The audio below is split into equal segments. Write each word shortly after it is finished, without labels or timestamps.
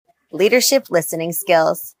leadership listening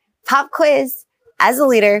skills. Pop quiz. As a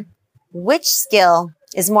leader, which skill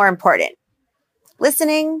is more important?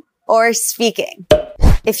 Listening or speaking?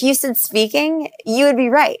 If you said speaking, you would be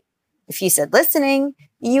right. If you said listening,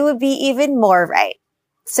 you would be even more right.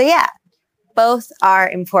 So yeah, both are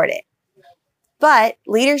important. But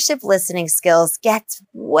leadership listening skills get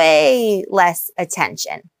way less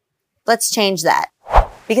attention. Let's change that.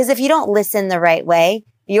 Because if you don't listen the right way,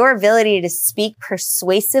 your ability to speak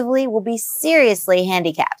persuasively will be seriously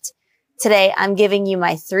handicapped. Today, I'm giving you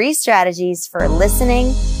my 3 strategies for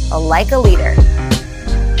listening like a leader.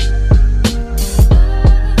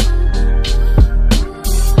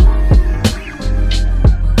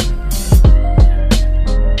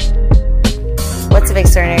 What's up,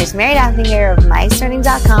 Extraordinaries? Mary Daphne here of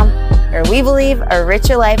myextraordinary.com, where we believe a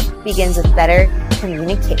richer life begins with better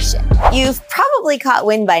communication. You've probably caught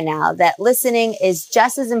wind by now that listening is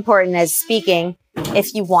just as important as speaking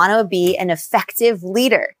if you want to be an effective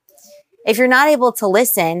leader. If you're not able to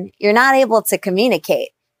listen, you're not able to communicate.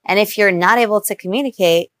 And if you're not able to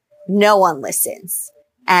communicate, no one listens.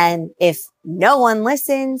 And if no one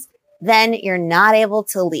listens, then you're not able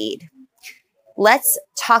to lead. Let's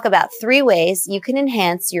talk about 3 ways you can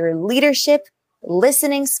enhance your leadership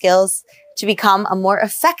listening skills to become a more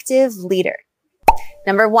effective leader.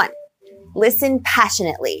 Number 1, listen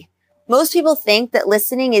passionately. Most people think that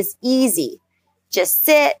listening is easy. Just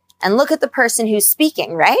sit and look at the person who's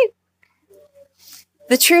speaking, right?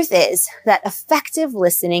 The truth is that effective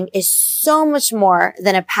listening is so much more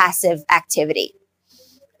than a passive activity.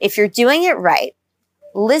 If you're doing it right,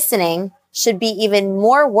 listening should be even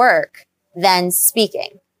more work than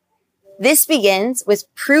speaking. This begins with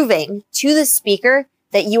proving to the speaker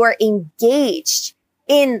that you are engaged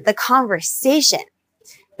in the conversation.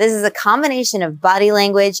 This is a combination of body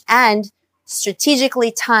language and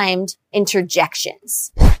strategically timed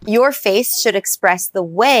interjections. Your face should express the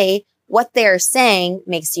way what they are saying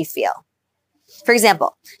makes you feel. For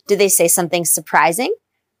example, did they say something surprising?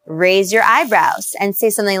 Raise your eyebrows and say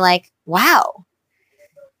something like, wow.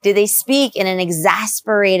 Did they speak in an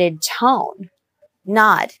exasperated tone?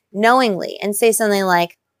 Nod knowingly and say something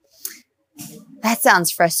like, that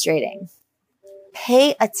sounds frustrating.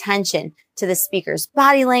 Pay attention to the speaker's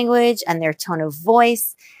body language and their tone of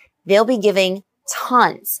voice. They'll be giving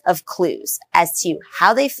tons of clues as to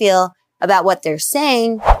how they feel about what they're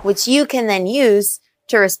saying, which you can then use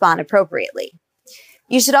to respond appropriately.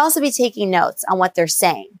 You should also be taking notes on what they're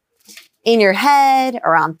saying in your head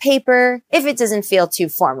or on paper if it doesn't feel too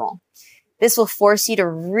formal. This will force you to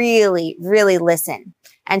really listen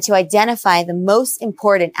and to identify the most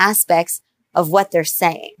important aspects of what they're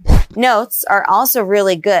saying. Notes are also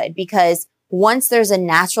really good because once there's a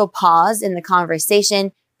natural pause in the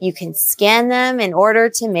conversation, you can scan them in order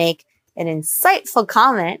to make an insightful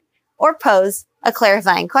comment or pose a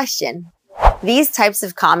clarifying question. These types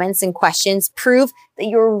of comments and questions prove that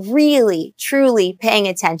you're really, truly paying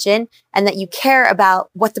attention and that you care about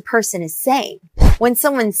what the person is saying. When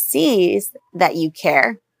someone sees that you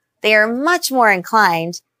care, they are much more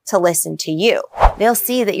inclined to listen to you. They'll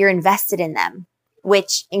see that you're invested in them,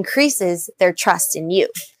 which increases their trust in you.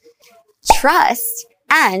 Trust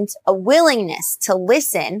and a willingness to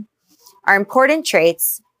listen are important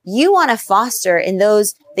traits you want to foster in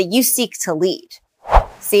those that you seek to lead.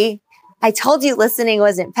 See, I told you listening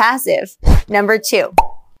wasn't passive. Number 2,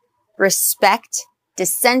 respect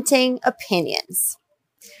dissenting opinions.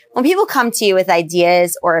 When people come to you with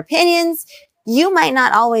ideas or opinions, you might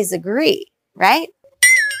not always agree, right?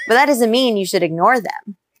 But that doesn't mean you should ignore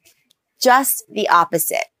them. Just the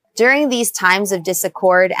opposite. During these times of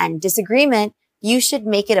disaccord and disagreement, you should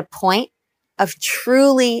make it a point of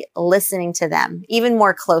truly listening to them even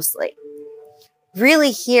more closely.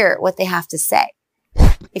 Really hear what they have to say.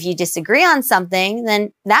 If you disagree on something,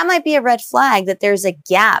 then that might be a red flag that there's a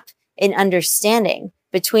gap in understanding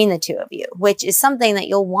between the two of you, which is something that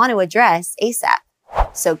you'll want to address ASAP.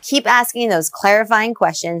 So keep asking those clarifying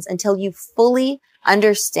questions until you fully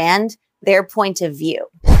understand their point of view.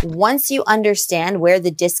 Once you understand where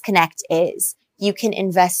the disconnect is, you can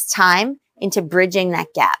invest time into bridging that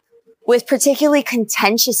gap. With particularly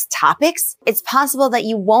contentious topics, it's possible that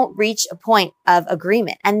you won't reach a point of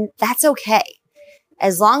agreement, and that's okay.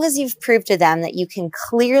 As long as you've proved to them that you can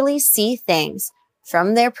clearly see things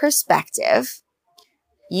from their perspective,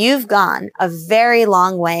 you've gone a very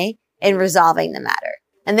long way in resolving the matter.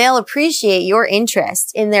 And they'll appreciate your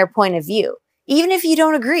interest in their point of view, even if you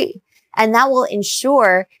don't agree. And that will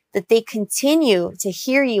ensure that they continue to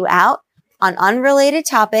hear you out on unrelated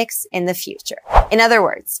topics in the future. In other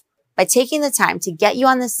words, by taking the time to get you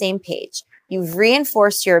on the same page, you've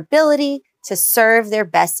reinforced your ability to serve their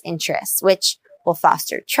best interests, which will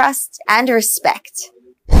foster trust and respect.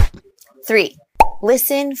 3,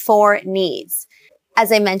 listen for needs.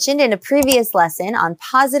 As I mentioned in a previous lesson on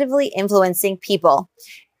positively influencing people,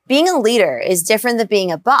 being a leader is different than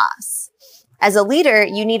being a boss. As a leader,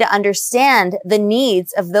 you need to understand the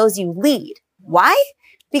needs of those you lead. Why?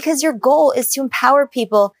 Because your goal is to empower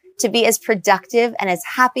people to be as productive and as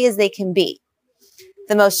happy as they can be.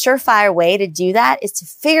 The most surefire way to do that is to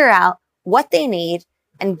figure out what they need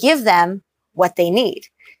and give them what they need.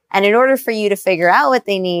 And in order for you to figure out what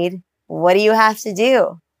they need, what do you have to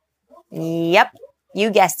do? Yep, you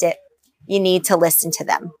guessed it. You need to listen to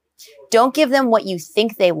them. Don't give them what you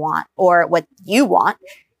think they want or what you want.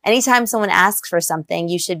 Anytime someone asks for something,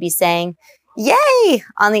 you should be saying, yay,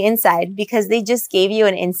 on the inside, because they just gave you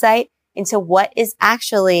an insight into what is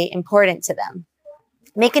actually important to them.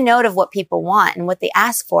 Make a note of what people want and what they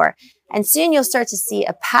ask for, and soon you'll start to see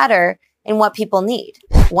a pattern in what people need.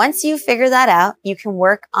 Once you figure that out, you can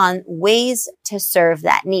work on ways to serve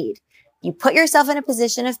that need. You put yourself in a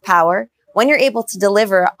position of power when you're able to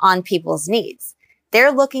deliver on people's needs.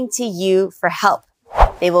 They're looking to you for help.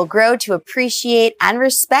 They will grow to appreciate and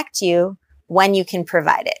respect you when you can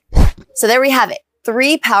provide it. So there we have it.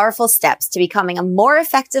 3 powerful steps to becoming a more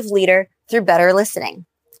effective leader through better listening.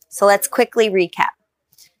 So let's quickly recap.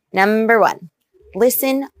 Number 1,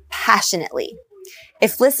 listen passionately.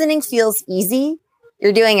 If listening feels easy,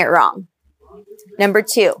 you're doing it wrong. Number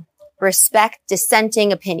 2, respect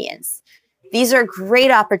dissenting opinions. These are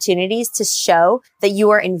great opportunities to show that you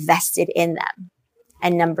are invested in them.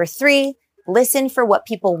 And number 3, listen for what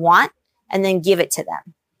people want and then give it to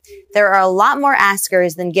them. There are a lot more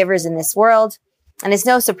askers than givers in this world, and it's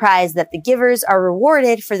no surprise that the givers are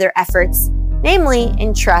rewarded for their efforts, namely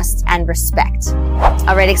in trust and respect.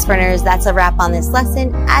 All right, Explorers, that's a wrap on this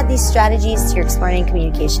lesson. Add these strategies to your Exploring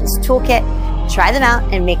Communications toolkit, try them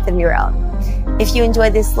out, and make them your own. If you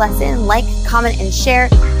enjoyed this lesson, like, comment, and share.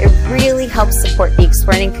 It really helps support the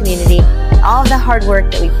Exploring community and all of the hard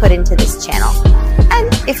work that we put into this channel.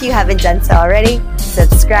 And if you haven't done so already,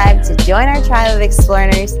 subscribe to join our tribe of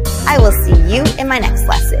Explorers. I will see you in my next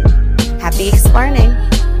lesson. Happy exploring!